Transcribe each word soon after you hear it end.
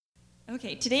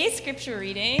Okay, today's scripture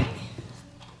reading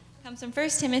comes from 1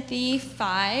 Timothy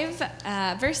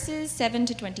 5, verses 17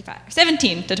 to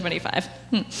 25.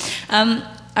 All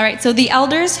right, so the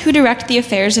elders who direct the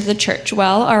affairs of the church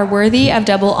well are worthy of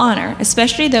double honor,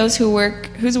 especially those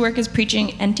whose work is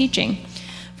preaching and teaching.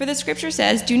 For the scripture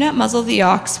says, "Do not muzzle the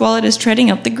ox while it is treading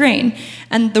out the grain,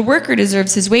 and the worker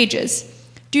deserves his wages.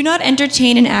 Do not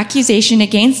entertain an accusation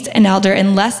against an elder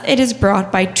unless it is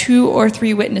brought by 2 or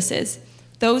 3 witnesses.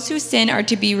 Those who sin are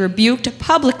to be rebuked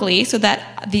publicly so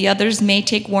that the others may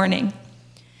take warning.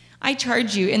 I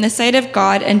charge you in the sight of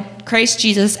God and Christ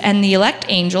Jesus and the elect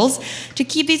angels to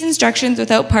keep these instructions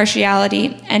without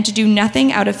partiality and to do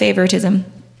nothing out of favoritism.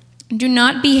 Do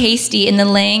not be hasty in the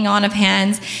laying on of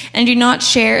hands and do not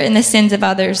share in the sins of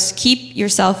others. Keep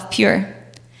yourself pure.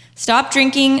 Stop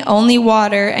drinking only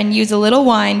water and use a little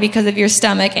wine because of your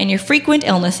stomach and your frequent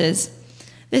illnesses.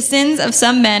 The sins of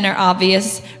some men are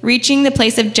obvious, reaching the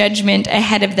place of judgment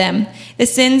ahead of them. The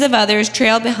sins of others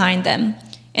trail behind them.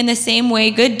 In the same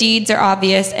way, good deeds are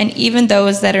obvious, and even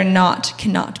those that are not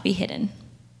cannot be hidden."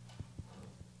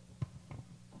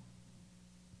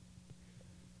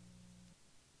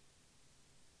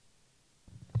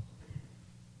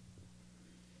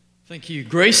 Thank you,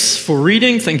 Grace, for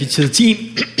reading. Thank you to the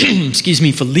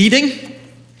team, for leading.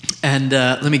 And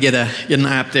let me get an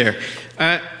eye up there.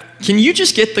 Can you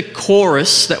just get the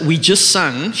chorus that we just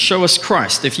sung, "Show Us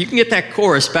Christ"? If you can get that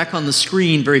chorus back on the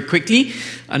screen very quickly.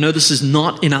 I know this is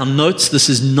not in our notes. This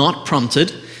is not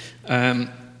prompted.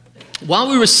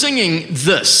 While we were singing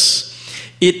this,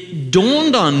 it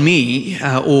dawned on me,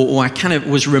 or I kind of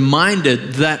was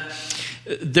reminded that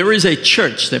there is a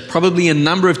church, there are probably a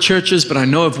number of churches, but I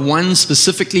know of one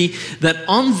specifically, that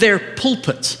on their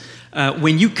pulpit,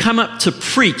 when you come up to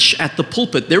preach at the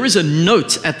pulpit, there is a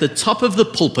note at the top of the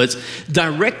pulpit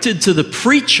directed to the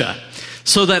preacher,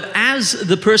 so that as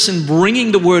the person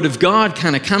bringing the word of God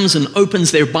kind of comes and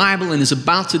opens their Bible and is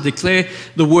about to declare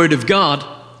the word of God,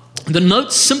 the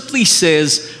note simply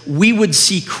says, "We would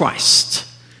see Christ."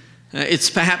 It's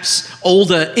perhaps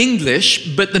older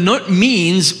English, but the note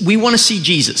means we want to see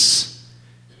Jesus.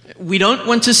 We don't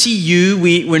want to see you.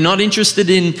 We're not interested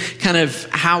in kind of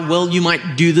how well you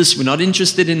might do this. We're not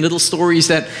interested in little stories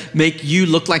that make you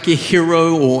look like a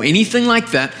hero or anything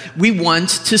like that. We want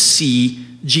to see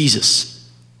Jesus.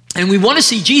 And we want to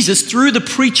see Jesus through the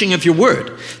preaching of your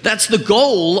word. That's the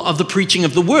goal of the preaching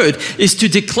of the word, is to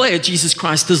declare Jesus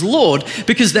Christ as Lord,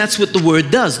 because that's what the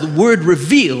word does. The word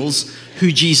reveals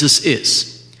who Jesus is.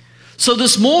 So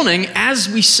this morning, as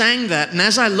we sang that, and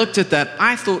as I looked at that,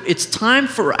 I thought it's time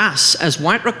for us as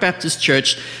White Rock Baptist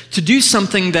Church to do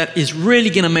something that is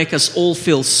really going to make us all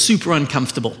feel super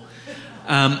uncomfortable.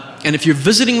 And if you're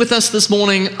visiting with us this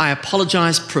morning, I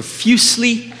apologize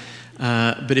profusely.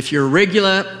 But if you're a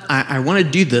regular, I want to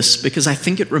do this because I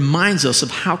think it reminds us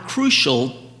of how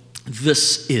crucial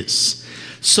this is.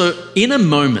 So in a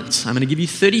moment, I'm going to give you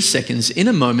 30 seconds. In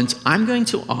a moment, I'm going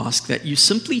to ask that you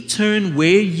simply turn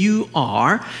where you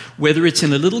are, whether it's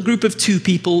in a little group of 2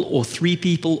 people or 3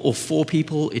 people or 4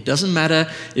 people. It doesn't matter.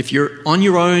 If you're on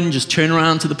your own, just turn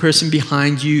around to the person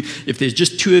behind you. If there's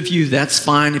just 2 of you, that's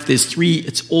fine. If there's 3,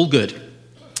 it's all good.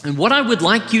 And what I would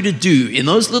like you to do in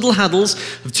those little huddles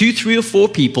of 2, 3, or 4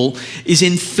 people is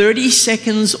in 30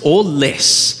 seconds or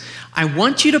less, I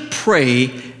want you to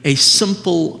pray a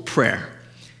simple prayer.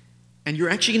 And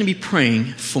you're actually going to be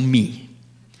praying for me.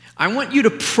 I want you to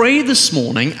pray this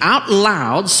morning out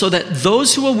loud so that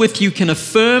those who are with you can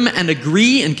affirm and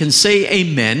agree and can say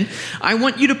amen. I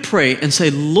want you to pray and say,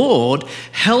 "Lord,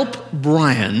 help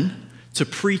Brian to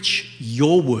preach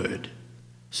your word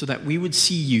so that we would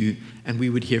see you and we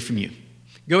would hear from you."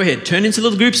 Go ahead, turn into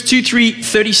little groups, 2, 3,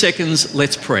 30 seconds.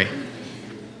 Let's pray.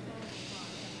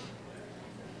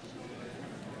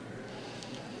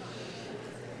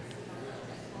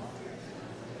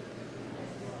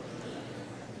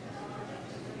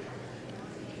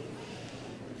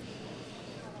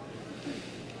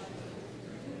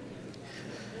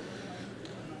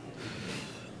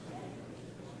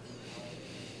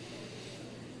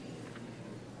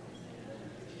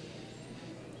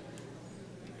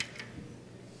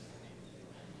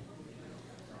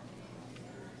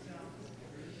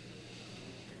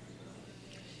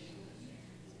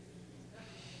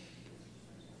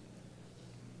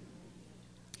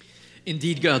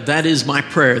 Indeed, God, that is my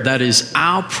prayer. That is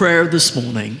our prayer this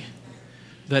morning,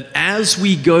 that as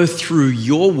we go through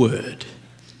your word,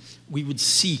 we would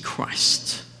see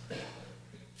Christ.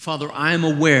 Father, I am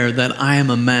aware that I am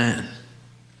a man.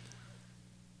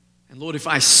 And Lord, if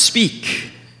I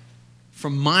speak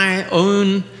from my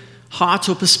own heart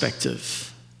or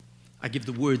perspective, I give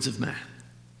the words of man.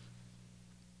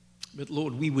 But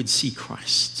Lord, we would see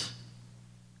Christ.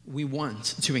 We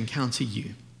want to encounter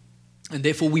you. And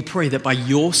therefore we pray that by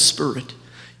your Spirit,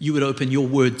 you would open your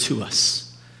word to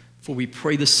us. For we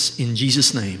pray this in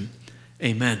Jesus' name.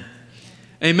 Amen.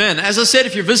 Amen. As I said,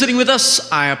 if you're visiting with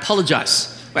us, I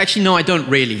apologize. Well, actually, no, I don't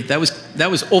really. That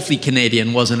was awfully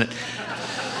Canadian, wasn't it?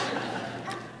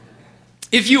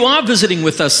 If you are visiting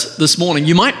with us this morning,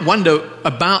 you might wonder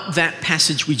about that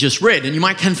passage we just read. And you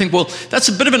might kind of think, well, that's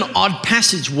a bit of an odd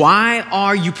passage. Why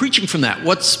are you preaching from that?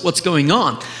 What's going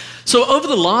on? So over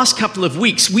the last couple of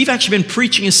weeks, we've actually been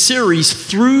preaching a series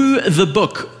through the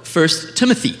book, 1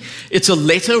 Timothy. It's a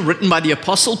letter written by the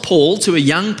Apostle Paul to a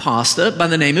young pastor by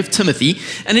the name of Timothy,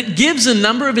 and it gives a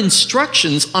number of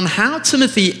instructions on how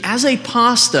Timothy, as a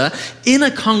pastor in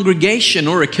a congregation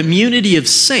or a community of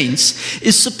saints,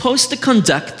 is supposed to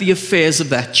conduct the affairs of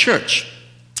that church.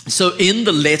 So in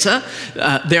the letter,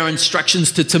 there are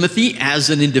instructions to Timothy as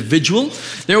an individual.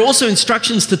 There are also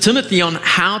instructions to Timothy on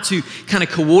how to kind of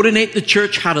coordinate the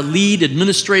church, how to lead,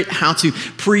 administrate, how to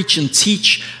preach and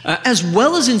teach, as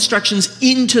well as instructions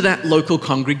into that local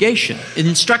congregation.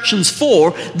 Instructions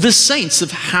for the saints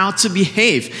of how to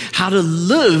behave, how to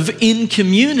live in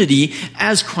community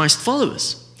as Christ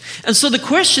followers. And so the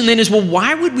question then is, well,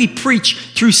 why would we preach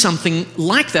through something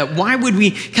like that? Why would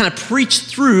we kind of preach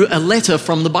through a letter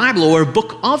from the Bible or a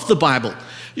book of the Bible?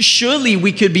 Surely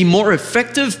we could be more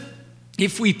effective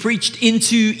if we preached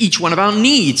into each one of our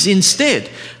needs instead.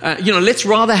 Let's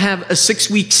rather have a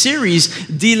 6-week series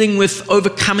dealing with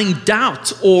overcoming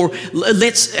doubt, or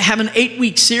let's have an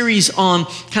 8-week series on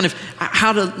kind of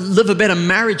how to live a better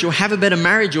marriage or have a better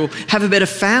marriage or have a better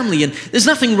family. And there's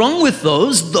nothing wrong with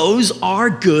those. Those are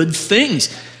good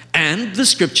things. And the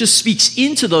scripture speaks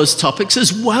into those topics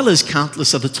as well as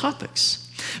countless other topics.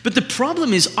 But the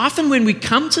problem is often when we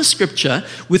come to Scripture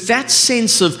with that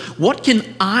sense of what can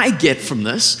I get from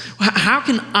this? How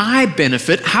can I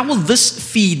benefit? How will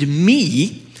this feed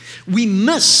me? We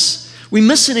miss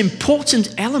an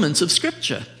important element of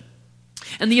Scripture.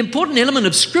 And the important element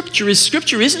of Scripture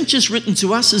isn't just written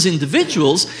to us as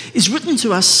individuals, it's written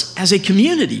to us as a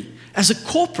community, as a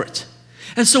corporate.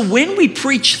 And so when we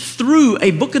preach through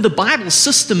a book of the Bible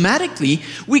systematically,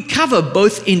 we cover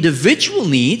both individual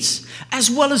needs as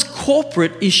well as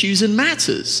corporate issues and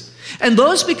matters. And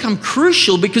those become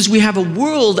crucial because we have a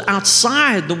world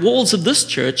outside the walls of this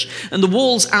church and the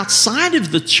walls outside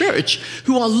of the church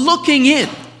who are looking in.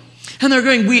 And they're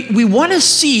going, we want to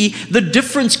see the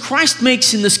difference Christ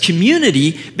makes in this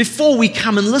community before we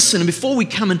come and listen and before we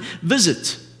come and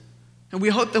visit. And we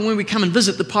hope that when we come and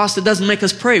visit, the pastor doesn't make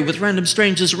us pray with random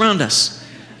strangers around us.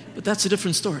 But that's a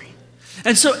different story.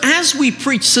 And so as we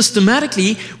preach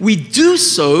systematically, we do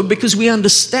so because we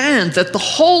understand that the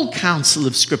whole counsel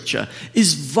of Scripture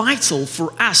is vital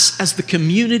for us as the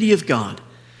community of God.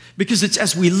 Because it's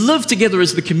as we live together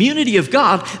as the community of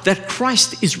God that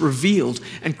Christ is revealed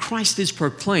and Christ is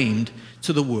proclaimed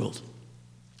to the world.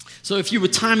 So if you were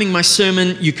timing my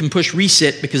sermon, you can push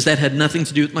reset because that had nothing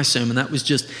to do with my sermon. That was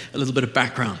just a little bit of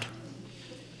background.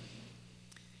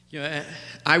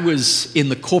 I was in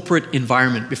the corporate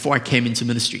environment before I came into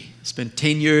ministry. I spent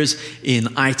 10 years in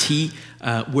IT,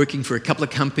 working for a couple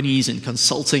of companies and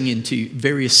consulting into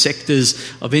various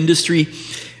sectors of industry.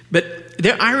 But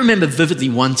I remember vividly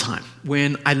one time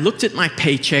when I looked at my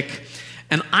paycheck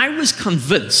and I was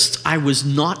convinced I was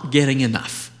not getting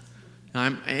enough.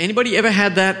 Anybody ever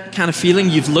had that kind of feeling?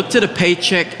 You've looked at a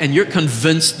paycheck and you're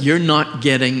convinced you're not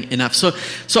getting enough. So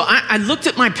I looked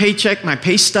at my paycheck, my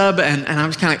pay stub, and I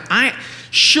was kind of like,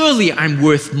 surely I'm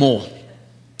worth more.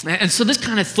 And so this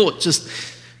kind of thought just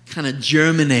kind of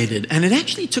germinated. And it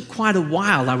actually took quite a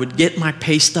while. I would get my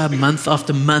pay stub month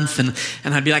after month,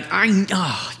 and I'd be like,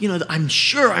 I'm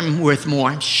sure I'm worth more.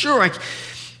 I'm sure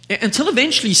until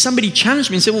eventually somebody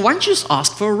challenged me and said, well, why don't you just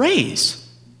ask for a raise?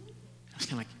 I was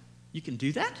kind of like, you can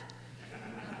do that?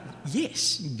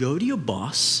 Yes, go to your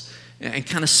boss and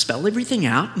kind of spell everything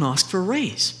out and ask for a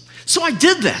raise. So I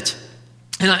did that.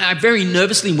 And I very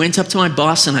nervously went up to my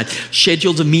boss and I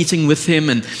scheduled a meeting with him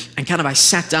and kind of I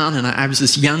sat down and I was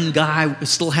this young guy who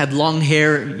still had long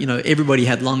hair. Everybody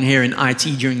had long hair in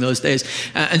IT during those days.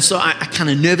 And so I kind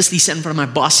of nervously sat in front of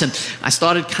my boss and I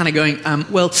started kind of going,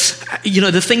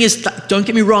 the thing is, don't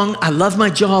get me wrong, I love my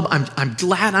job. I'm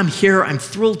glad I'm here. I'm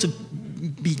thrilled to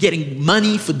be getting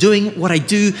money for doing what I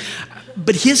do.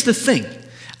 But here's the thing.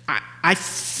 I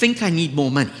think I need more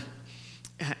money.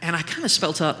 And I kind of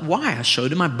spelled out why. I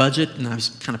showed him my budget and I was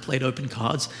kind of played open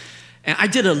cards. And I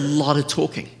did a lot of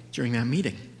talking during that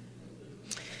meeting.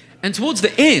 And towards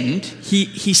the end,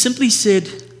 he simply said,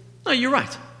 "No, you're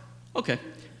right. Okay,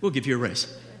 we'll give you a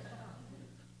raise."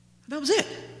 That was it.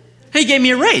 He gave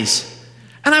me a raise.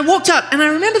 And I walked out, and I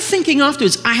remember thinking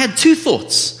afterwards, I had two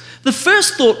thoughts. The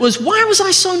first thought was, why was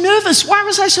I so nervous? Why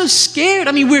was I so scared?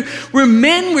 I mean, we're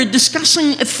men, we're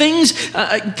discussing things,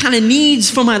 kind of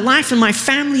needs for my life and my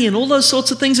family and all those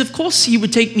sorts of things. Of course, he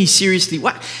would take me seriously.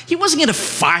 What? He wasn't going to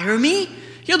fire me.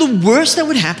 You know, the worst that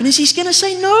would happen is he's going to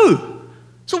say no.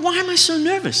 So why am I so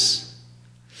nervous?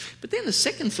 But then the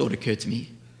second thought occurred to me.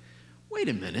 Wait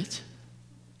a minute.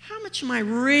 How much am I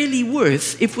really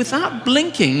worth if without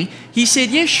blinking, he said,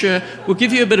 yes, sure, we'll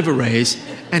give you a bit of a raise,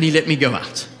 and he let me go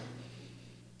out?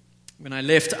 When I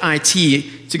left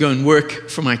IT to go and work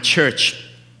for my church,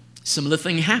 similar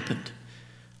thing happened.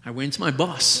 I went to my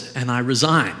boss and I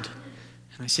resigned.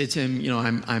 And I said to him, you know,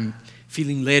 I'm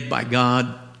feeling led by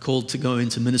God, called to go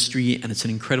into ministry, and it's an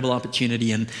incredible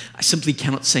opportunity, and I simply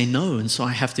cannot say no, and so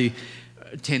I have to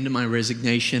tender my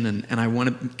resignation, and I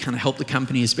want to kind of help the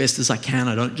company as best as I can.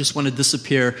 I don't just want to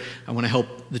disappear. I want to help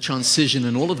the transition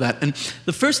and all of that. And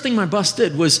the first thing my boss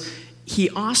did was he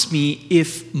asked me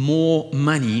if more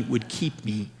money would keep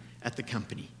me at the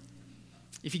company,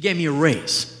 if he gave me a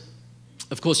raise.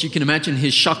 Of course, you can imagine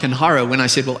his shock and horror when I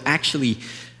said, well, actually,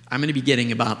 I'm going to be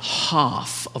getting about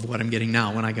half of what I'm getting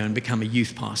now when I go and become a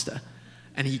youth pastor.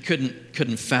 And he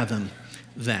couldn't fathom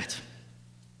that.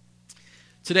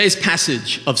 Today's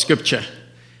passage of Scripture,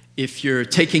 if you're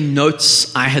taking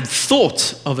notes, I had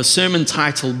thought of a sermon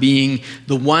title being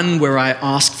the one where I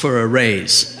ask for a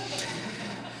raise.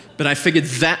 But I figured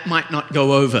that might not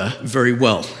go over very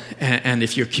well. And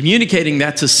if you're communicating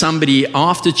that to somebody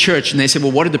after church and they say,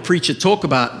 well, what did the preacher talk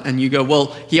about? And you go, well,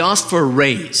 he asked for a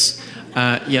raise.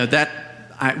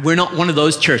 We're not one of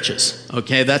those churches,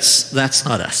 okay? That's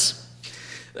not us.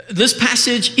 This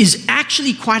passage is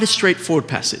actually quite a straightforward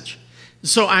passage.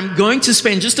 So I'm going to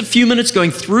spend just a few minutes going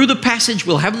through the passage.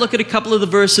 We'll have a look at a couple of the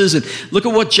verses and look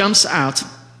at what jumps out.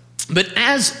 But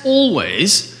as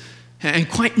always, and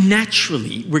quite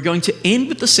naturally, we're going to end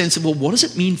with the sense of, well, what does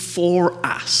it mean for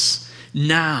us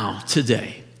now,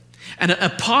 today? And a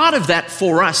part of that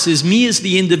for us is me as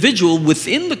the individual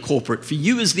within the corporate, for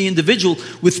you as the individual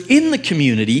within the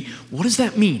community. What does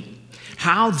that mean?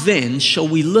 How then shall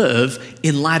we live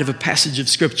in light of a passage of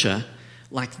Scripture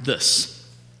like this?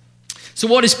 So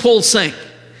what is Paul saying?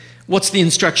 What's the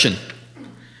instruction?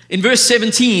 In verse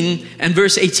 17 and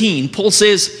verse 18, Paul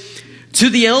says,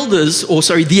 the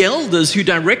elders who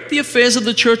direct the affairs of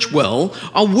the church well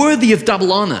are worthy of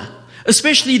double honor,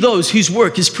 especially those whose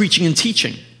work is preaching and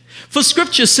teaching. For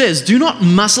Scripture says, do not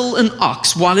muzzle an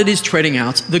ox while it is treading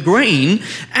out the grain,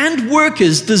 and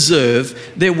workers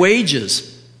deserve their wages.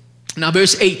 Now,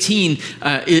 verse 18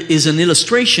 is an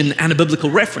illustration and a biblical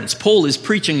reference. Paul is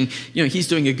preaching, he's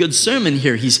doing a good sermon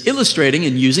here. He's illustrating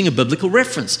and using a biblical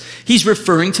reference. He's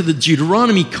referring to the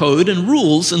Deuteronomy code and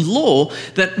rules and law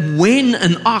that when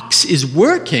an ox is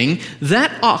working,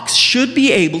 that ox should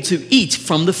be able to eat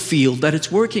from the field that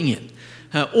it's working in.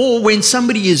 Or when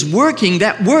somebody is working,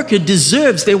 that worker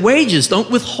deserves their wages. Don't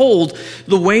withhold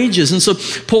the wages. And so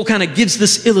Paul kind of gives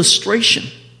this illustration.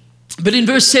 But in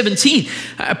verse 17,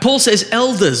 Paul says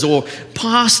elders or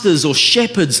pastors or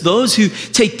shepherds, those who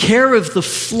take care of the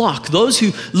flock, those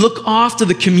who look after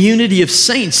the community of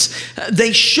saints,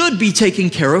 they should be taken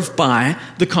care of by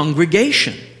the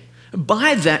congregation,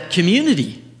 by that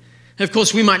community. Of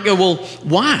course, we might go, well,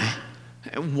 why?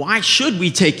 Why should we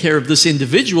take care of this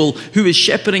individual who is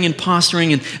shepherding and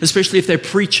pastoring, and especially if they're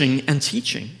preaching and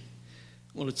teaching?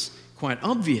 Well, it's quite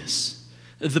obvious.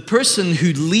 The person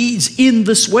who leads in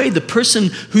this way, the person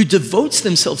who devotes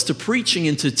themselves to preaching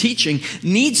and to teaching,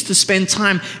 needs to spend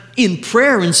time in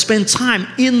prayer and spend time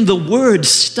in the Word,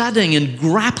 studying and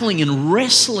grappling and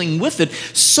wrestling with it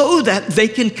so that they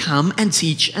can come and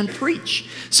teach and preach,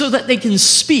 so that they can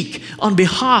speak on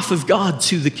behalf of God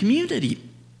to the community.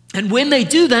 And when they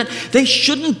do that, they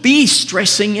shouldn't be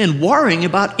stressing and worrying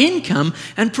about income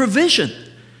and provision.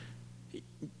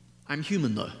 I'm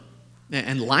human though.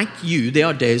 And like you, there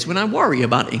are days when I worry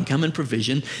about income and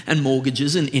provision and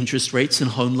mortgages and interest rates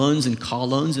and home loans and car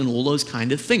loans and all those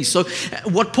kind of things. So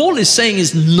what Paul is saying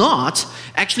is not,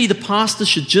 actually the pastor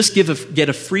should just get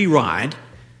a free ride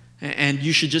and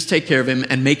you should just take care of him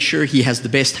and make sure he has the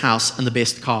best house and the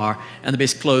best car and the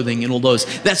best clothing and all those.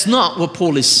 That's not what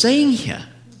Paul is saying here.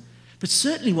 But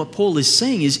certainly what Paul is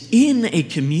saying is in a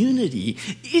community,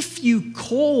 if you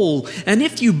call and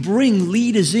if you bring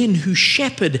leaders in who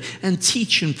shepherd and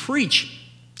teach and preach,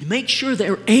 make sure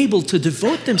they're able to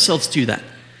devote themselves to that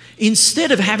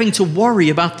instead of having to worry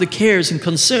about the cares and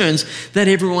concerns that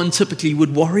everyone typically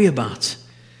would worry about.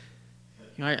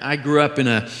 I grew up in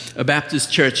a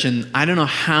Baptist church, and I don't know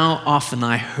how often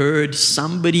I heard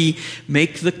somebody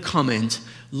make the comment,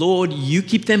 Lord, you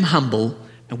keep them humble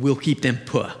and we'll keep them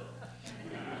poor.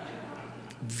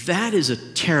 That is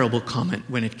a terrible comment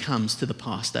when it comes to the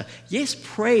pastor. Yes,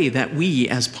 pray that we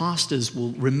as pastors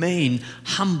will remain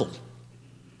humble.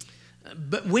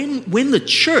 But when the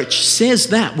church says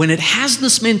that, when it has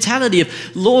this mentality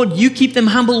of, Lord, you keep them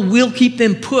humble, we'll keep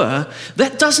them poor,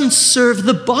 that doesn't serve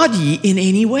the body in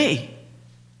any way.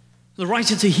 The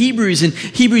writer to Hebrews in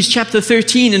Hebrews chapter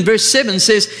 13 and verse 7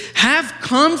 says, have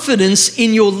confidence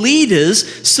in your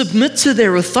leaders, submit to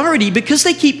their authority because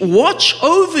they keep watch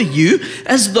over you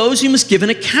as those who must give an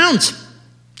account.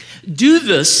 Do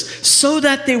this so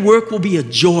that their work will be a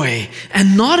joy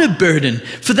and not a burden,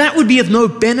 for that would be of no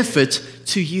benefit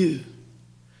to you.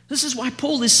 This is why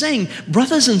Paul is saying,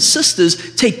 brothers and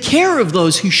sisters, take care of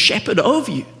those who shepherd over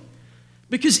you.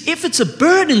 Because if it's a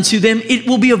burden to them, it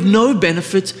will be of no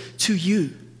benefit to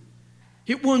you.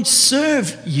 It won't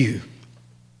serve you.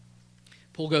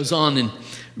 Paul goes on in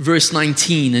verse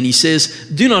 19 and he says,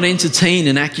 do not entertain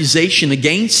an accusation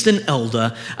against an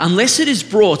elder unless it is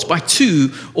brought by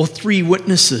 2 or 3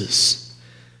 witnesses.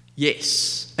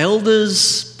 Yes,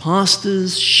 elders,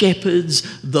 pastors,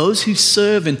 shepherds, those who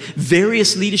serve in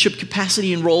various leadership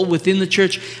capacity and role within the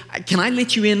church. Can I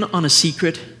let you in on a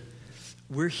secret?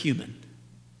 We're human.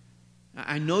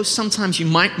 I know sometimes you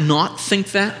might not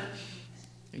think that.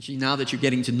 Actually, now that you're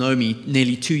getting to know me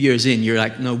nearly 2 years in, you're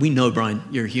like, no, we know, Brian,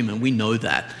 you're human. We know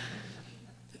that.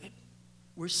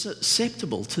 We're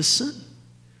susceptible to sin.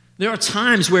 There are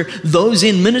times where those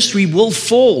in ministry will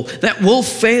fall, that will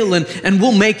fail and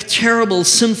will make terrible,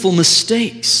 sinful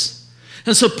mistakes.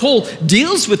 And so Paul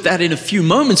deals with that in a few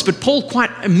moments, but Paul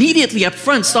quite immediately up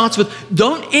front starts with,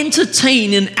 don't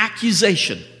entertain an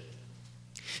accusation.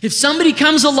 If somebody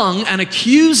comes along and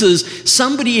accuses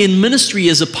somebody in ministry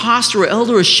as a pastor or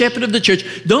elder or shepherd of the church,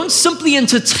 don't simply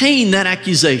entertain that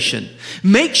accusation.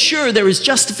 Make sure there is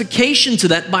justification to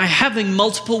that by having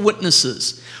multiple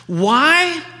witnesses.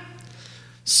 Why?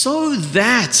 So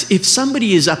that if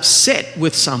somebody is upset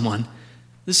with someone,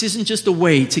 this isn't just a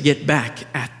way to get back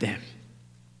at them.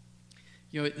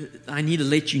 You know, I need to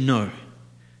let you know,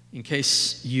 in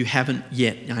case you haven't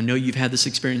yet. I know you've had this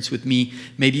experience with me.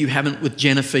 Maybe you haven't with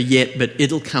Jennifer yet, but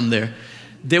it'll come there.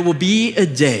 There will be a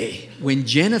day when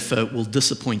Jennifer will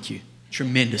disappoint you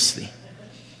tremendously.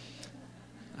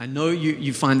 I know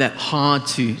you find that hard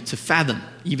to fathom,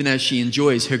 even as she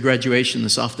enjoys her graduation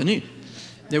this afternoon.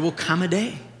 There will come a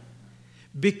day.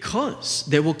 Because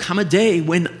there will come a day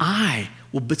when I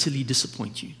will bitterly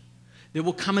disappoint you. There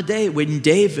will come a day when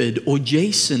David or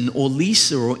Jason or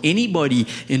Lisa or anybody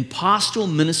in pastoral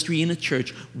ministry in a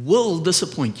church will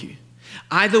disappoint you.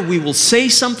 Either we will say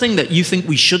something that you think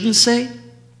we shouldn't say,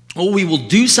 or we will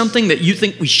do something that you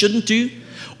think we shouldn't do,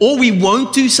 or we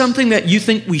won't do something that you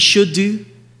think we should do.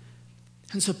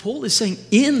 And so Paul is saying,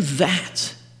 in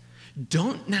that,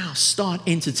 don't now start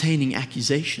entertaining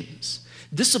accusations.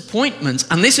 Disappointments,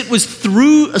 unless it was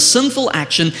through a sinful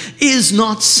action, is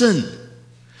not sin.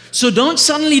 So don't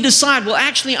suddenly decide, well,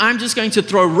 actually, I'm just going to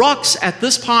throw rocks at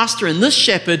this pastor and this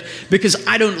shepherd because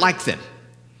I don't like them.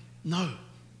 No.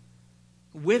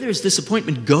 Where there is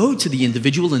disappointment, go to the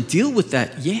individual and deal with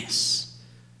that, yes.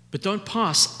 But don't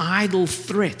pass idle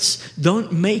threats.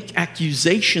 Don't make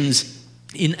accusations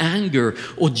in anger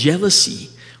or jealousy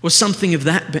or something of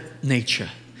that nature.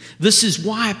 This is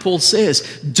why Paul says,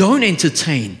 don't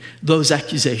entertain those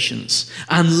accusations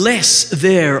unless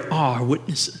there are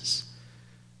witnesses.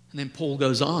 And then Paul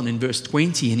goes on in verse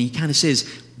 20 and he kind of says,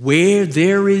 where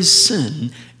there is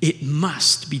sin, it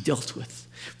must be dealt with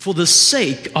for the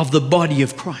sake of the body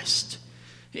of Christ.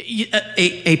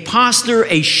 A pastor,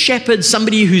 a shepherd,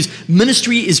 somebody whose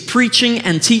ministry is preaching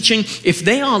and teaching, if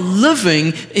they are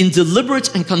living in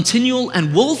deliberate and continual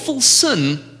and willful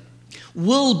sin,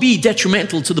 will be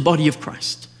detrimental to the body of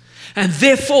Christ. And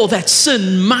therefore that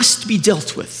sin must be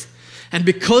dealt with. And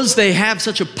because they have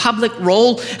such a public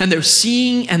role and they're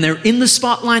seeing and they're in the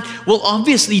spotlight, well,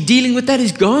 obviously dealing with that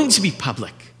is going to be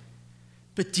public.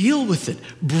 But deal with it.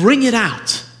 Bring it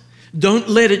out. Don't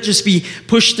let it just be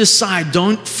pushed aside.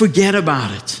 Don't forget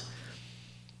about it.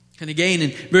 And again,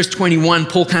 in verse 21,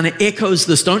 Paul kind of echoes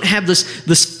this. Don't have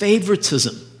this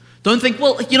favoritism. Don't think,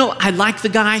 well, you know, I like the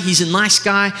guy. He's a nice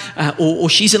guy. Or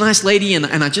she's a nice lady and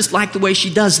I just like the way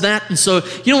she does that. And so,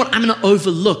 you know what, I'm going to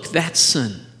overlook that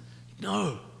sin.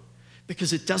 No,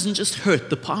 because it doesn't just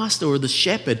hurt the pastor or the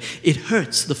shepherd, it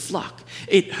hurts the flock,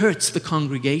 it hurts the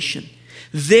congregation.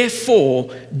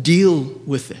 Therefore, deal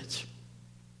with it.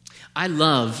 I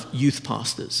love youth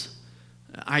pastors.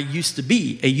 I used to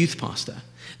be a youth pastor.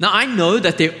 Now, I know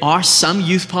that there are some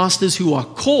youth pastors who are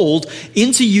called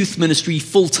into youth ministry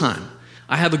full-time.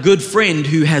 I have a good friend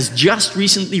who has just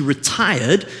recently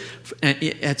retired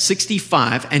at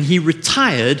 65, and he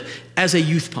retired as a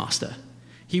youth pastor.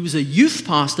 He was a youth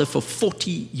pastor for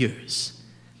 40 years.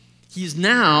 He is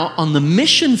now on the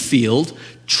mission field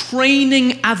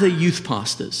training other youth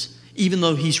pastors, even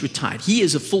though he's retired. He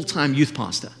is a full-time youth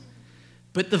pastor.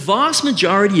 But the vast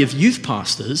majority of youth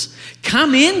pastors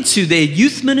come into their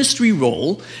youth ministry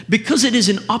role because it is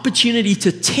an opportunity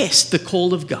to test the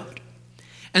call of God.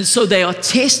 And so they are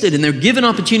tested and they're given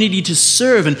opportunity to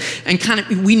serve and kind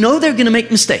of, we know they're going to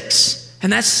make mistakes.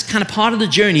 And that's kind of part of the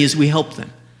journey as we help them.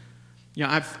 You know,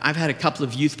 I've had a couple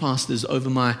of youth pastors over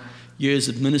my years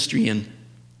of ministry, and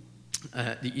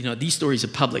these stories are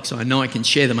public, so I know I can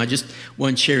share them. I just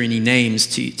won't share any names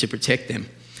to protect them.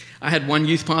 I had one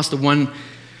youth pastor, one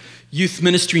youth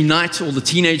ministry night. All the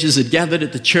teenagers had gathered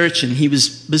at the church, and he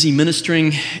was busy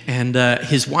ministering, and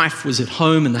his wife was at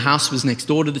home, and the house was next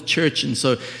door to the church, and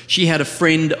so she had a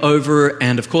friend over,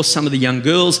 and of course some of the young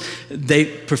girls, they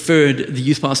preferred the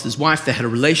youth pastor's wife. They had a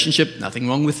relationship, nothing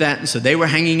wrong with that, and so they were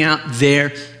hanging out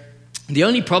there. The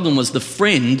only problem was the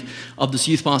friend of this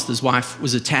youth pastor's wife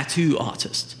was a tattoo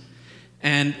artist,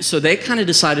 and so they kind of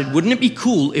decided, wouldn't it be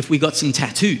cool if we got some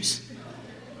tattoos?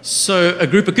 So a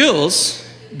group of girls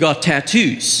got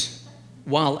tattoos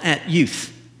while at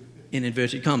youth, in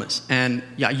inverted commas. And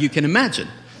yeah, you can imagine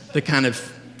the kind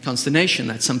of consternation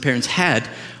that some parents had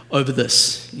over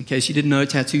this. In case you didn't know,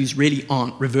 tattoos really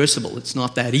aren't reversible. It's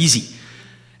not that easy.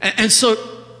 And so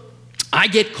I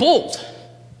get called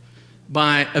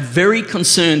by a very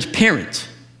concerned parent.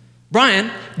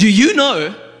 Brian, do you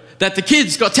know that the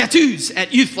kids got tattoos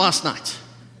at youth last night?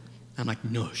 I'm like,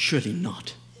 no, surely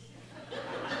not.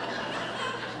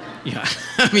 Yeah,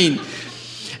 I mean,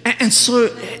 and so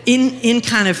in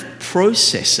kind of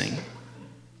processing,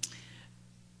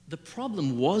 the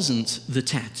problem wasn't the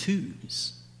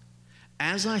tattoos.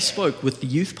 As I spoke with the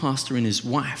youth pastor and his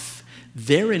wife,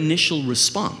 their initial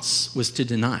response was to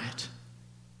deny it.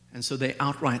 And so they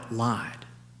outright lied.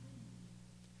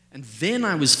 And then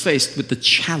I was faced with the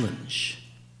challenge.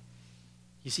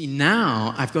 You see,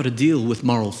 now I've got to deal with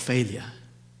moral failure,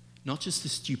 not just a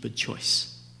stupid choice.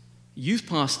 Youth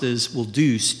pastors will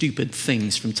do stupid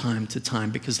things from time to time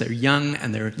because they're young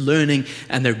and they're learning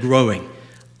and they're growing.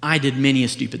 I did many a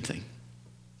stupid thing.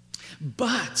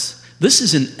 But this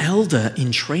is an elder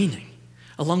in training,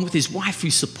 along with his wife who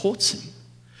supports him,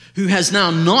 who has now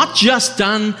not just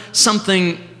done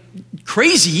something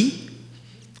crazy,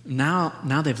 now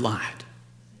they've lied.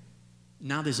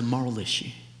 Now there's a moral issue.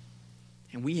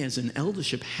 And we as an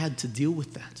eldership had to deal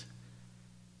with that.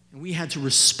 And we had to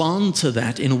respond to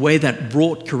that in a way that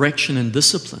brought correction and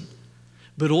discipline,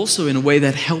 but also in a way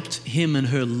that helped him and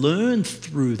her learn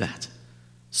through that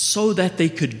so that they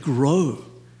could grow.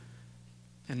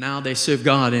 And now they serve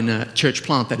God in a church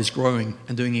plant that is growing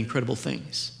and doing incredible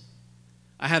things.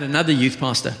 I had another youth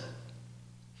pastor.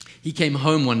 He came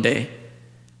home one day.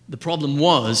 The problem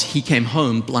was he came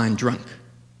home blind drunk.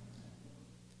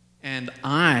 And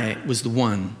I was the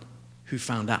one who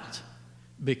found out,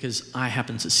 because I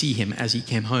happened to see him as he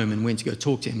came home and went to go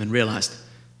talk to him and realized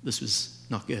this was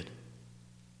not good.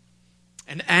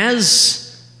 And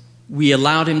as we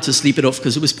allowed him to sleep it off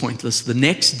because it was pointless, the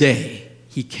next day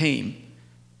he came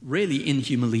really in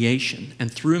humiliation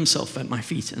and threw himself at my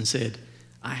feet and said,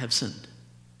 I have sinned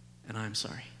and I am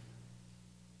sorry.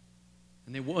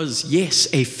 And there was, yes,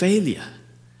 a failure,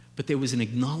 but there was an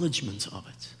acknowledgement of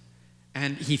it.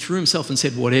 And he threw himself and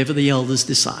said, whatever the elders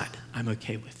decide, I'm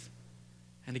okay with.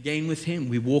 And again with him,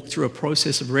 we walked through a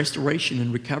process of restoration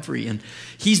and recovery. And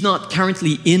he's not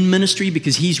currently in ministry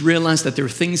because he's realized that there are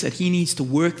things that he needs to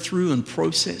work through and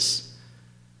process.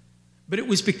 But it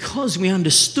was because we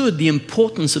understood the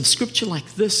importance of scripture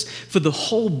like this for the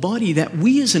whole body that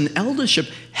we as an eldership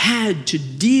had to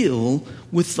deal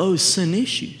with those sin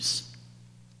issues.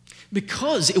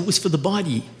 Because it was for the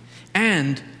body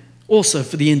and also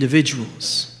for the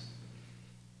individuals.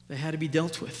 They had to be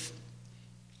dealt with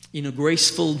in a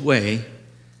grace-filled way,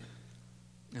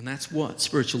 and that's what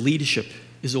spiritual leadership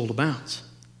is all about.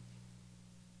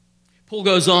 Paul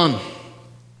goes on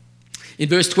in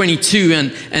verse 22,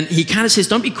 and he kind of says,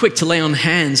 don't be quick to lay on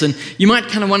hands. And you might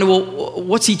kind of wonder, well,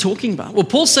 what's he talking about? Well,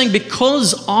 Paul's saying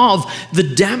because of the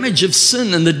damage of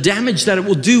sin and the damage that it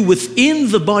will do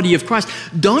within the body of Christ,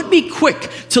 don't be quick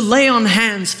to lay on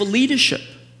hands for leadership.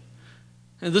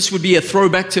 And this would be a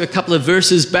throwback to a couple of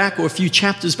verses back or a few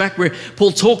chapters back where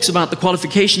Paul talks about the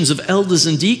qualifications of elders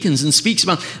and deacons and speaks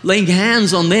about laying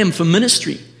hands on them for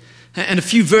ministry. And a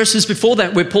few verses before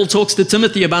that where Paul talks to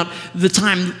Timothy about the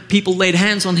time people laid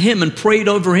hands on him and prayed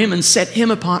over him and set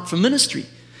him apart for ministry.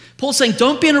 Paul's saying,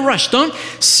 don't be in a rush. Don't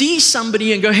see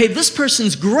somebody and go, hey, this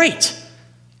person's great.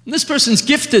 And this person's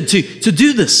gifted to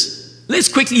do this. Let's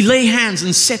quickly lay hands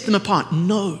and set them apart.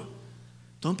 No,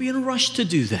 don't be in a rush to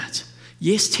do that.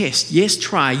 Yes, test. Yes,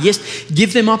 try. Yes,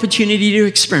 give them opportunity to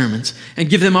experiment and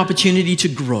give them opportunity to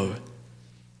grow.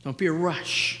 Don't be a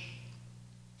rush.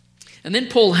 And then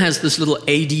Paul has this little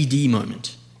ADD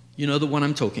moment. You know the one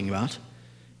I'm talking about,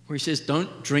 where he says,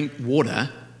 don't drink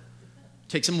water,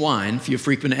 take some wine for your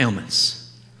frequent ailments.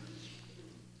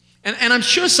 And I'm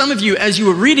sure some of you, as you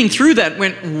were reading through that,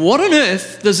 went, what on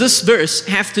earth does this verse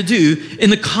have to do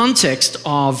in the context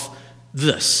of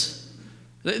this?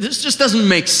 This just doesn't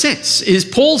make sense. Is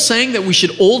Paul saying that we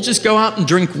should all just go out and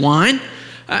drink wine?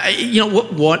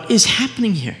 What is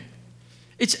happening here?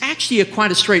 It's actually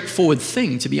quite a straightforward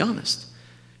thing, to be honest.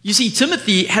 You see,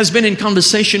 Timothy has been in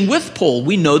conversation with Paul.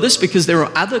 We know this because there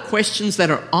are other questions that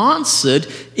are answered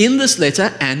in this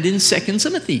letter and in 2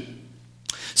 Timothy.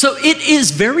 So it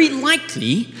is very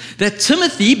likely that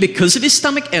Timothy, because of his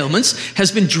stomach ailments,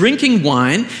 has been drinking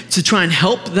wine to try and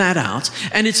help that out.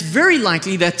 And it's very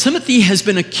likely that Timothy has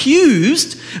been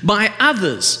accused by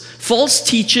others, false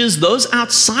teachers, those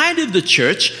outside of the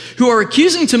church, who are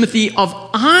accusing Timothy of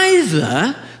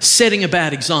either setting a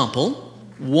bad example.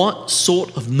 What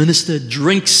sort of minister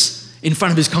drinks in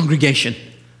front of his congregation?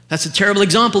 That's a terrible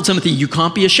example, Timothy. You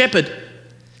can't be a shepherd.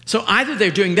 So either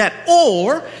they're doing that,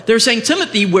 or they're saying,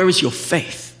 Timothy, where is your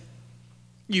faith?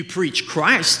 You preach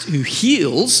Christ who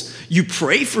heals. You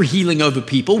pray for healing over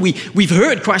people. We've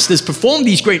heard Christ has performed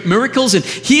these great miracles and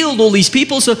healed all these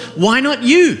people, so why not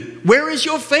you? Where is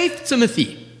your faith,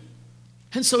 Timothy?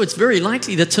 And so it's very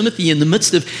likely that Timothy, in the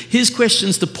midst of his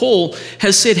questions to Paul,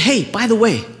 has said, hey, by the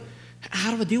way,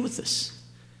 how do I deal with this?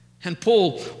 And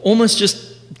Paul almost just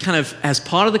kind of as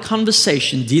part of the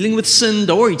conversation, dealing with sin,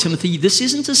 don't worry, Timothy, this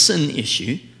isn't a sin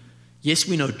issue. Yes,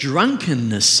 we know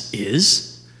drunkenness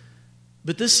is,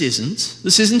 but this isn't.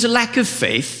 This isn't a lack of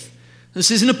faith.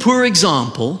 This isn't a poor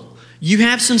example. You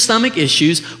have some stomach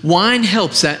issues. Wine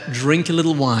helps that. Drink a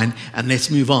little wine, and let's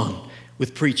move on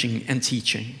with preaching and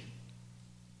teaching.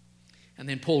 And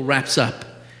then Paul wraps up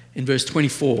in verse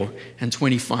 24 and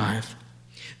 25.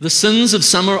 The sins of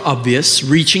some are obvious,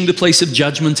 reaching the place of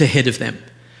judgment ahead of them.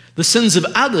 The sins of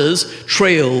others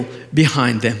trail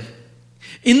behind them.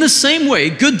 In the same way,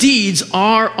 good deeds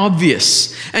are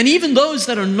obvious, and even those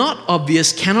that are not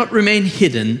obvious cannot remain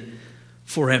hidden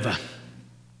forever.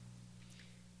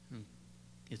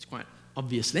 It's quite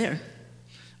obvious there.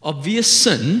 Obvious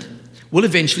sin will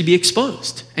eventually be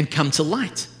exposed and come to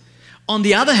light. On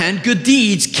the other hand, good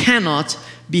deeds cannot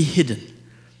be hidden.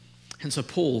 And so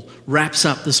Paul wraps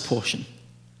up this portion.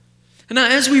 And now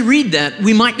as we read that,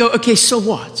 we might go, okay, so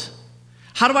what?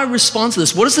 How do I respond to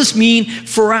this? What does this mean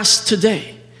for us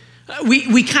today?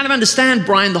 We kind of understand,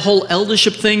 Brian, the whole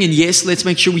eldership thing, and yes, let's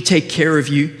make sure we take care of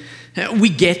you. We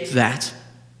get that.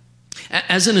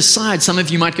 As an aside, some of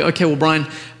you might go, okay, well, Brian,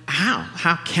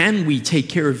 how can we take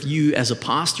care of you as a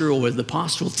pastor or the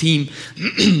pastoral team?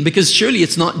 Because surely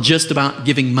it's not just about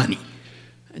giving money.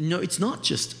 No, it's not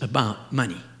just about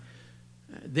money.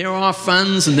 There are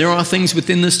funds and there are things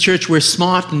within this church where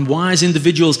smart and wise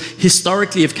individuals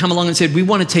historically have come along and said, we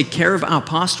want to take care of our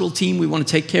pastoral team. We want to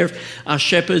take care of our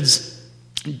shepherds.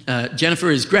 Jennifer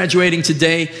is graduating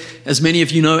today. As many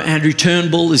of you know, Andrew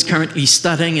Turnbull is currently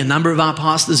studying. A number of our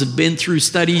pastors have been through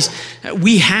studies.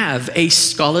 We have a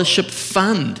scholarship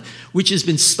fund which has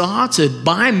been started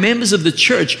by members of the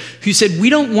church who said, we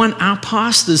don't want our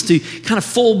pastors to kind of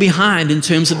fall behind in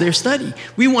terms of their study.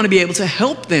 We want to be able to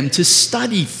help them to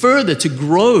study further, to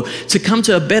grow, to come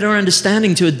to a better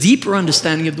understanding, to a deeper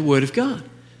understanding of the Word of God.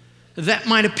 That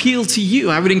might appeal to you.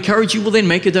 I would encourage you, well, then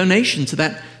make a donation to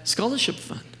that scholarship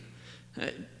fund.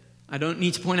 I don't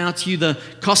need to point out to you the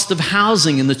cost of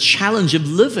housing and the challenge of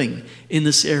living in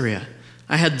this area.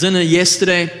 I had dinner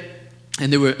yesterday,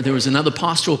 and there was another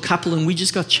pastoral couple, and we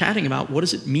just got chatting about what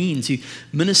does it mean to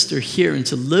minister here and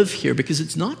to live here, because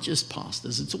it's not just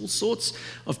pastors, it's all sorts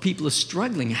of people are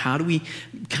struggling. How do we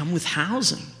come with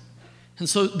housing? And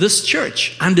so this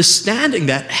church, understanding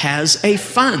that, has a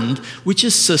fund which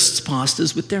assists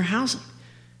pastors with their housing.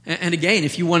 And again,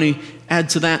 if you want to add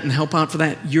to that and help out for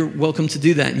that, you're welcome to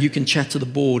do that. And you can chat to the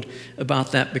board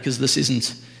about that, because this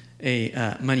isn't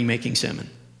a money-making sermon.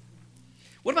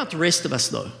 What about the rest of us,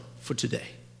 though, for today?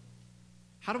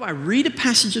 How do I read a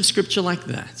passage of Scripture like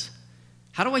that?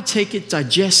 How do I take it,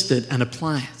 digest it, and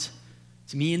apply it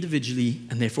to me individually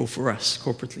and therefore for us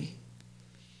corporately?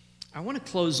 I want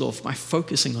to close off by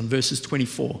focusing on verses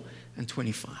 24 and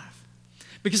 25.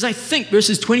 Because I think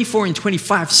verses 24 and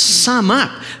 25 sum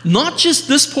up not just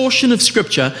this portion of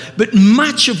Scripture, but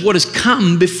much of what has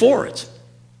come before it.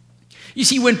 You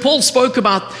see, when Paul spoke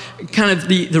about kind of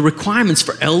the requirements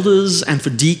for elders and for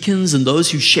deacons and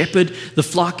those who shepherd the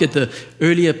flock at the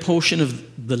earlier portion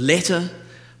of the letter,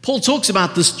 Paul talks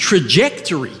about this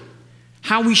trajectory,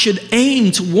 how we should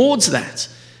aim towards that,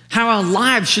 how our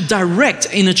lives should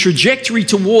direct in a trajectory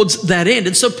towards that end.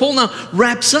 And so Paul now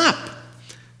wraps up.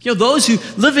 Those who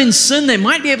live in sin, they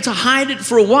might be able to hide it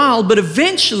for a while, but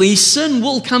eventually sin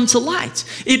will come to light.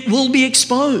 It will be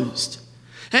exposed.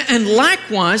 And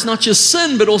likewise, not just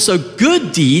sin, but also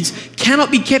good deeds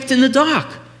cannot be kept in the dark.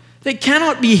 They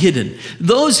cannot be hidden.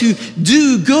 Those who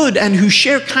do good and who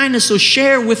share kindness or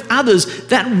share with others,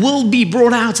 that will be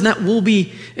brought out and that will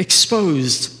be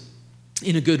exposed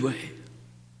in a good way.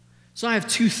 So I have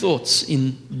two thoughts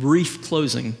in brief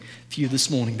closing for you this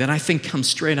morning that I think come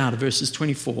straight out of verses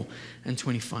 24 and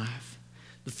 25.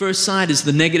 The first side is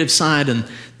the negative side, and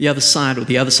the other side, or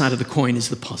the other side of the coin, is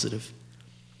the positive.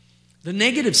 The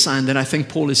negative sign that I think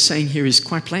Paul is saying here is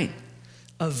quite plain.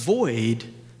 Avoid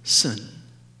sin.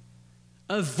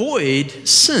 Avoid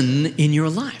sin in your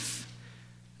life.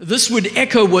 This would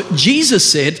echo what Jesus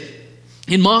said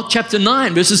in Mark chapter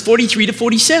 9, verses 43 to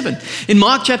 47. In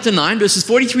Mark chapter 9, verses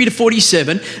 43 to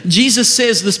 47, Jesus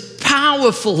says this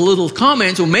powerful little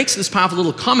comment, or makes this powerful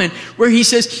little comment, where he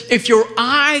says, if your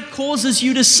eye causes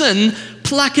you to sin,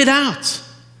 pluck it out.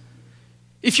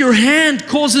 If your hand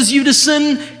causes you to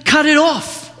sin, cut it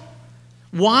off.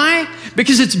 Why?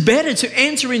 Because it's better to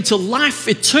enter into life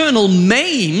eternal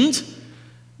maimed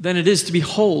than it is to be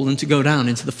whole and to go down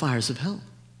into the fires of hell.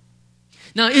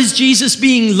 Now, is Jesus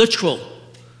being literal?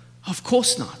 Of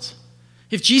course not.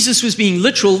 If Jesus was being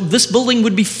literal, this building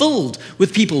would be filled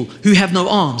with people who have no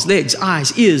arms, legs,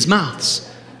 eyes, ears,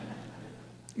 mouths.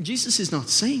 Jesus is not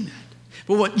saying that.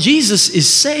 But what Jesus is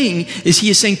saying is he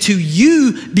is saying to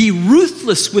you, be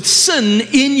ruthless with sin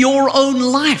in your own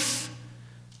life.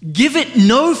 Give it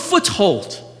no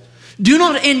foothold. Do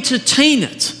not entertain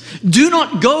it. Do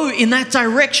not go in that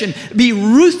direction. Be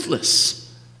ruthless.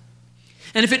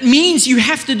 And if it means you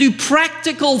have to do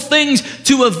practical things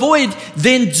to avoid,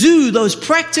 then do those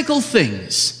practical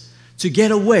things to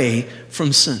get away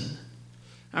from sin.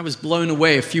 I was blown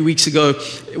away a few weeks ago.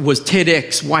 It was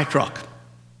TEDx White Rock.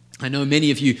 I know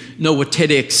many of you know what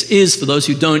TEDx is. For those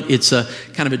who don't, it's a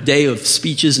kind of a day of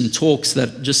speeches and talks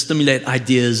that just stimulate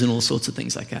ideas and all sorts of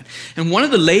things like that. And one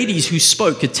of the ladies who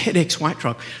spoke at TEDx White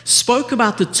Rock spoke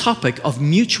about the topic of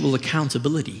mutual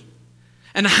accountability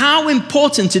and how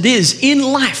important it is in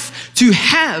life to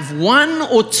have one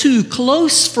or two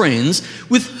close friends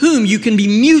with whom you can be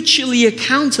mutually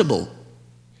accountable.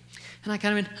 And I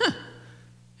kind of went,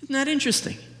 isn't that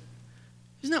interesting?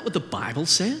 Isn't that what the Bible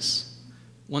says?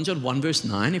 1 John 1 verse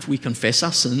 9, if we confess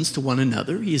our sins to one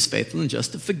another, he is faithful and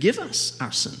just to forgive us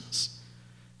our sins.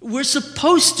 We're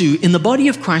supposed to, in the body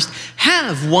of Christ,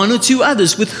 have one or two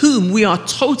others with whom we are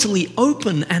totally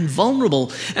open and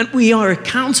vulnerable, and we are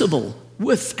accountable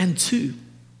with and to.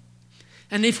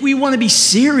 And if we want to be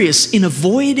serious in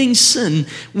avoiding sin,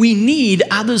 we need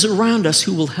others around us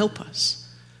who will help us.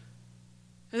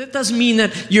 That doesn't mean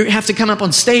that you have to come up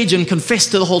on stage and confess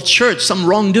to the whole church some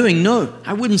wrongdoing. No,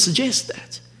 I wouldn't suggest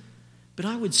that. But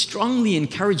I would strongly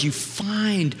encourage you,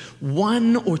 find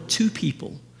one or two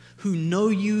people who know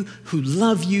you, who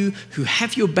love you, who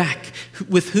have your back,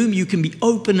 with whom you can be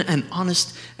open and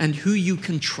honest, and who you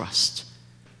can trust.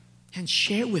 And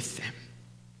share with them.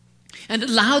 And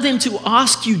allow them to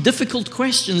ask you difficult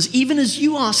questions, even as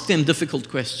you ask them difficult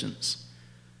questions.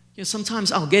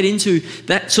 Sometimes I'll get into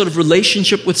that sort of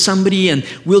relationship with somebody, and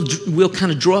we'll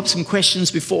kind of draw up some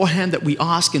questions beforehand that we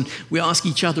ask, and we ask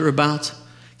each other about.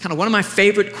 Kind of one of my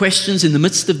favorite questions in the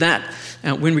midst of that,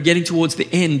 when we're getting towards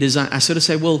the end, is I sort of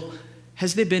say, well,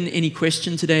 has there been any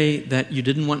question today that you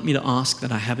didn't want me to ask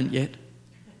that I haven't yet?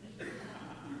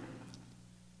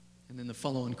 And then the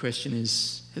follow-on question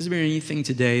is, has there been anything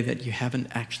today that you haven't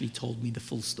actually told me the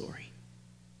full story?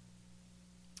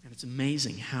 It's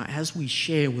amazing how as we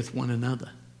share with one another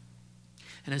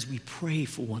and as we pray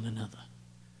for one another,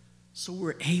 so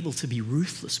we're able to be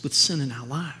ruthless with sin in our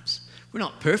lives. We're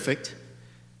not perfect,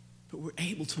 but we're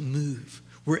able to move.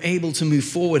 We're able to move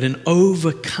forward and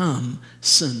overcome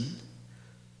sin.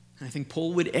 And I think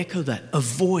Paul would echo that.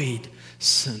 Avoid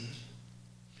sin.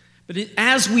 But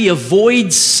as we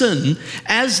avoid sin,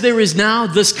 as there is now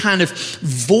this kind of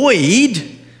void,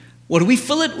 what do we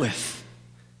fill it with?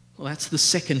 Well, that's the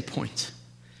second point.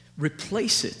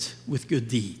 Replace it with good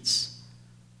deeds.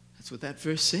 That's what that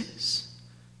verse says.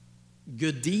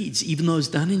 Good deeds, even those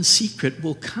done in secret,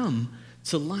 will come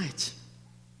to light.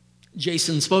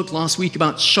 Jason spoke last week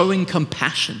about showing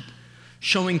compassion,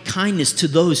 showing kindness to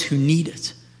those who need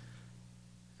it.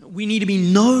 We need to be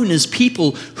known as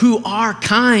people who are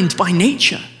kind by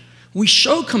nature. We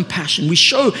show compassion. We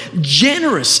show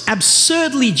generous,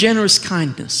 absurdly generous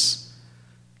kindness.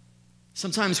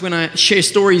 Sometimes when I share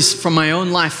stories from my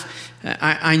own life,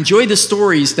 I enjoy the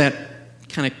stories that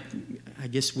kind of, I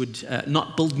guess, would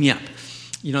not build me up.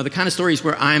 The kind of stories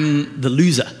where I'm the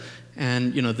loser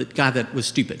and, the guy that was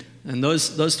stupid. And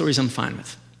those stories I'm fine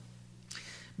with.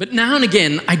 But now and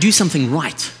again, I do something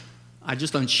right. I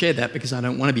just don't share that because I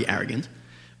don't want to be arrogant.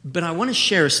 But I want to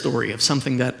share a story of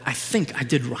something that I think I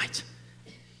did right.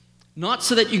 Not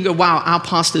so that you can go, wow, our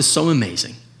pastor is so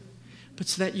amazing. But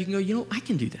so that you can go, I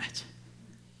can do that.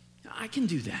 I can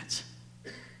do that.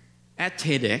 At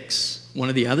TEDx, one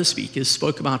of the other speakers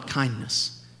spoke about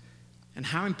kindness and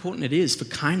how important it is for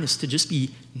kindness to just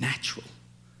be natural.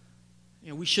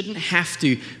 We shouldn't have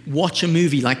to watch a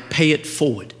movie like Pay It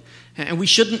Forward. And we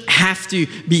shouldn't have to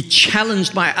be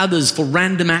challenged by others for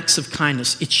random acts of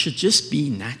kindness. It should just be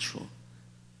natural.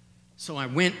 So I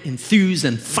went enthused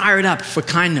and fired up for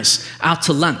kindness out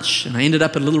to lunch. And I ended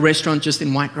up at a little restaurant just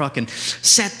in White Rock and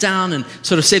sat down and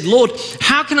sort of said, Lord,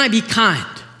 how can I be kind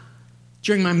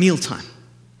during my mealtime?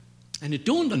 And it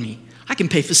dawned on me, I can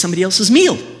pay for somebody else's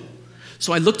meal.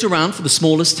 So I looked around for the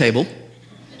smallest table,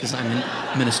 because I'm in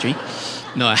ministry.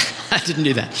 No, I didn't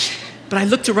do that. But I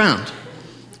looked around,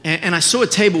 and I saw a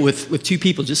table with two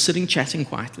people just sitting, chatting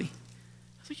quietly.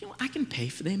 I thought, I can pay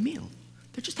for their meal.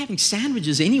 They're just having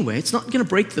sandwiches anyway. It's not going to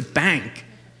break the bank.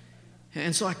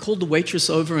 And so I called the waitress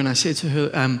over, and I said to her,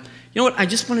 you know what, I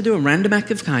just want to do a random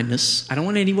act of kindness. I don't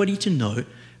want anybody to know,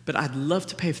 but I'd love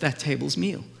to pay for that table's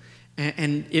meal.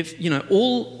 And if,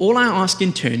 all I ask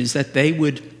in turn is that they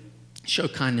would show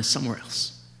kindness somewhere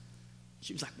else.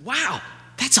 She was like, wow,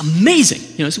 that's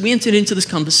amazing. So we entered into this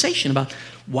conversation about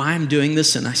why I'm doing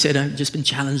this. And I said, I've just been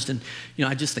challenged. And,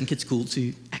 I just think it's cool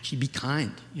to actually be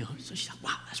kind. So she's like,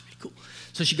 wow, that's pretty cool.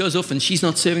 So she goes off and she's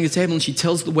not serving the table. And she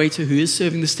tells the waiter who is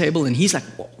serving this table. And he's like,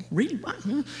 oh, really? What?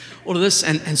 All of this.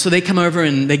 And so they come over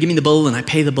and they give me the bill and I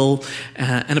pay the bill.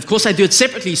 And of course I do it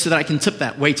separately so that I can tip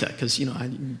that waiter. Because, I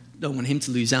don't want him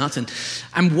to lose out. And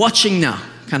I'm watching now,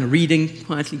 kind of reading,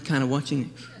 quietly kind of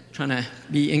watching, trying to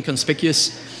be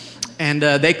inconspicuous. And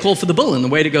they call for the bill, and the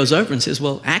waiter goes over and says,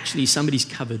 well, actually, somebody's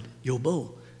covered your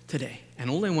bill today, and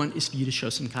all they want is for you to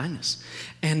show some kindness.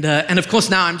 And of course,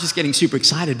 now I'm just getting super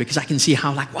excited because I can see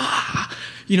how, wow,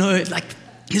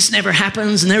 this never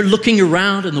happens, and they're looking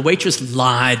around, and the waitress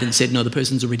lied and said, no, the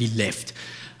person's already left.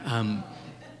 And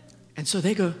so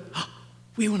they go, oh,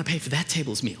 we want to pay for that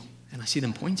table's meal. And I see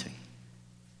them pointing.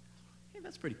 Hey,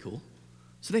 that's pretty cool.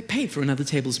 So they paid for another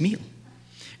table's meal.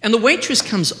 And the waitress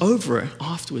comes over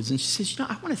afterwards and she says,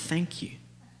 I want to thank you.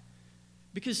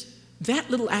 Because that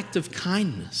little act of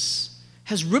kindness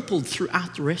has rippled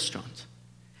throughout the restaurant.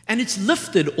 And it's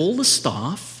lifted all the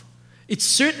staff. It's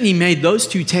certainly made those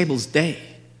two tables' day.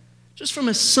 Just from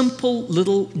a simple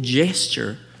little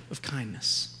gesture of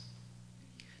kindness.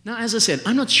 Now, as I said,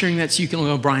 I'm not sharing that so you can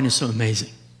go, oh, Brian is so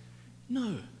amazing.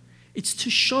 No, it's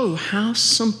to show how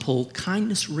simple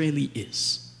kindness really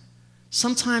is.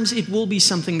 Sometimes it will be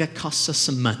something that costs us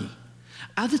some money.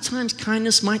 Other times,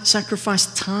 kindness might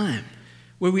sacrifice time,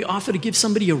 where we offer to give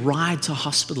somebody a ride to a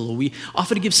hospital, or we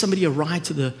offer to give somebody a ride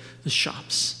to the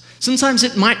shops. Sometimes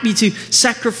it might be to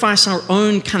sacrifice our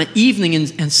own kind of evening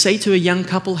and say to a young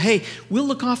couple, hey, we'll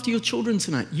look after your children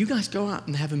tonight. You guys go out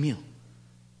and have a meal.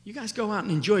 You guys go out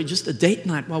and enjoy just a date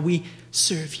night while we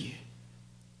serve you.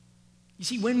 You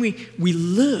see, when we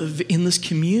live in this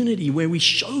community where we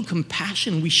show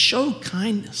compassion, we show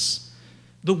kindness,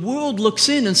 the world looks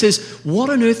in and says, what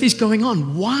on earth is going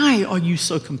on? Why are you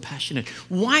so compassionate?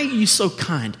 Why are you so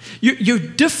kind? You're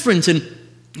different and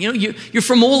you're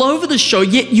from all over the show,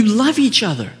 yet you love each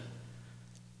other.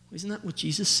 Isn't that what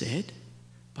Jesus said?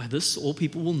 By this, all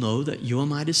people will know that you are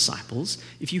my disciples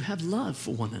if you have love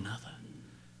for one another.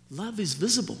 Love is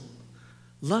visible.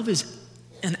 Love is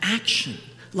an action.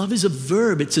 Love is a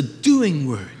verb, it's a doing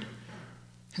word.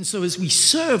 And so as we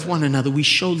serve one another, we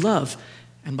show love.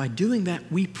 And by doing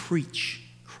that, we preach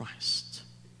Christ.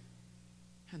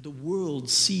 And the world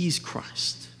sees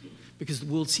Christ because the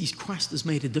world sees Christ has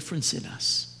made a difference in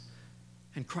us.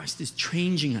 And Christ is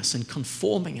changing us and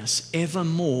conforming us ever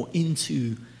more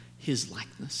into his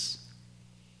likeness.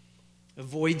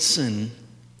 Avoid sin,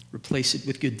 replace it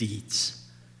with good deeds,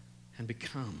 and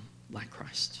become like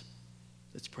Christ.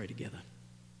 Let's pray together.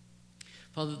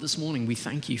 Father, this morning we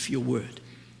thank you for your word.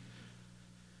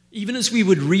 Even as we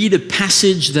would read a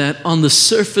passage that on the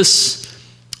surface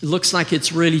looks like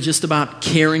it's really just about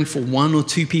caring for one or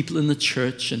two people in the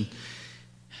church, and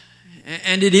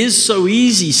it is so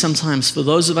easy sometimes for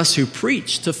those of us who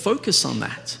preach to focus on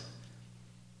that.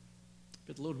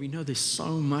 Lord, we know there's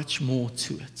so much more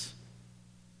to it.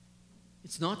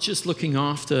 It's not just looking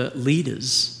after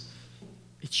leaders.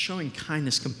 It's showing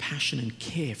kindness, compassion, and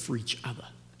care for each other.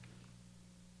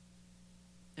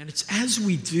 And it's as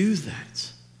we do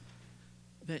that,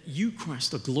 that you,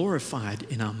 Christ, are glorified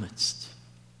in our midst.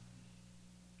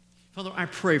 Father, I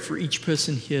pray for each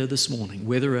person here this morning,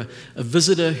 whether a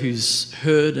visitor who's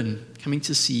heard and coming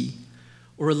to see,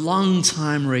 or a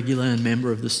long-time regular and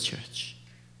member of this church.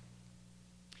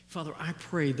 Father, I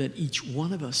pray that each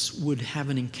one of us would have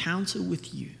an encounter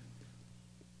with you.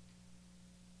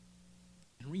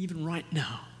 And even right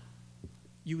now,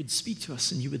 you would speak to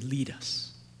us and you would lead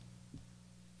us.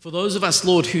 For those of us,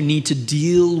 Lord, who need to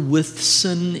deal with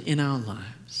sin in our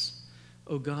lives,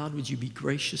 oh God, would you be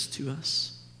gracious to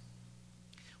us?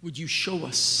 Would you show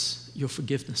us your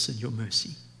forgiveness and your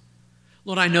mercy?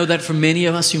 Lord, I know that for many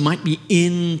of us who might be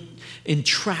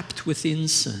entrapped within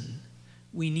sin,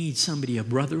 we need somebody, a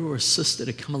brother or a sister,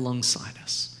 to come alongside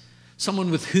us.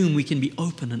 Someone with whom we can be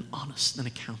open and honest and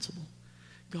accountable.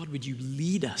 God, would you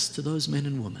lead us to those men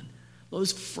and women,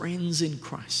 those friends in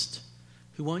Christ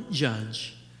who won't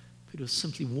judge, but will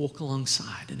simply walk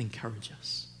alongside and encourage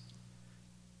us.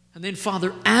 And then,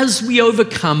 Father, as we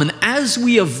overcome and as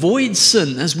we avoid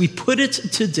sin, as we put it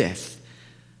to death,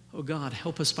 oh God,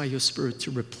 help us by your Spirit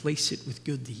to replace it with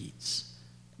good deeds,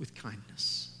 with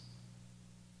kindness.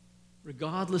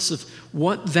 Regardless of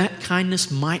what that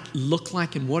kindness might look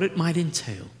like and what it might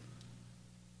entail,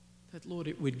 that, Lord,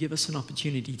 it would give us an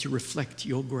opportunity to reflect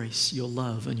your grace, your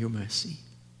love, and your mercy.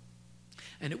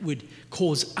 And it would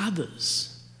cause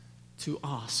others to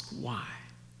ask, why?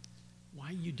 Why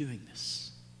are you doing this?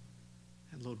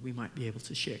 And Lord, we might be able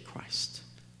to share Christ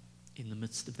in the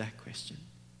midst of that question.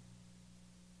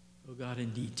 Oh God,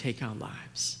 indeed, take our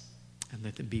lives and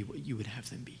let them be what you would have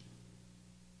them be.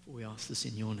 For we ask this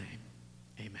in your name.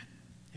 Amen.